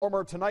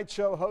Former Tonight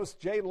Show host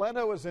Jay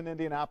Leno is in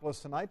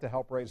Indianapolis tonight to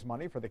help raise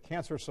money for the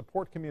cancer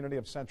support community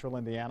of Central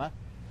Indiana.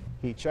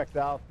 He checked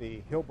out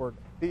the Hilbert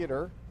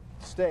Theater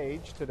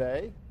stage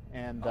today,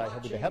 and he'll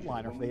be the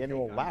headliner for the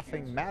annual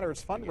Laughing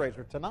Matters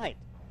fundraiser tonight.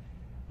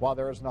 While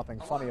there is nothing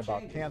funny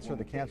about cancer,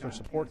 the cancer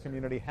support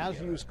community has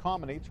used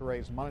comedy to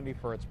raise money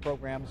for its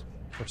programs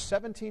for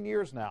 17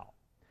 years now.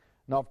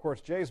 Now, of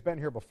course, Jay's been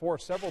here before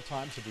several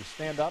times to do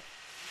stand-up,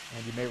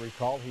 and you may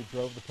recall he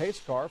drove the pace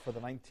car for the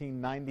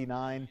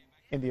 1999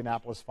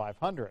 Indianapolis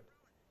 500.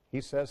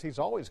 He says he's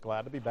always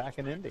glad to be back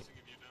in Indy.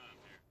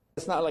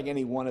 It's not like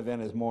any one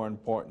event is more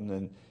important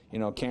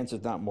than,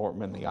 cancer's not more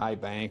important than the eye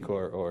bank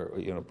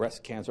or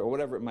breast cancer or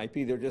whatever it might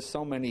be. There are just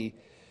so many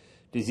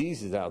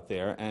diseases out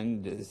there,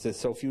 and it's just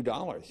so few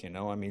dollars,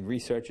 I mean,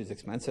 research is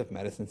expensive,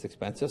 medicine's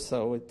expensive,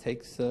 so it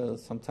takes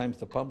sometimes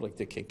the public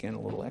to kick in a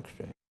little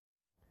extra.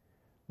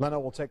 Leno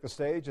will take the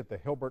stage at the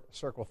Hilbert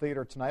Circle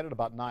Theater tonight at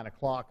about 9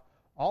 o'clock.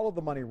 All of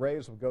the money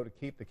raised will go to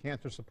keep the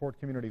cancer support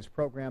community's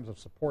programs of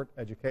support,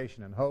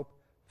 education, and hope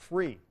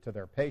free to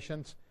their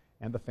patients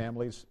and the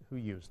families who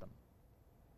use them.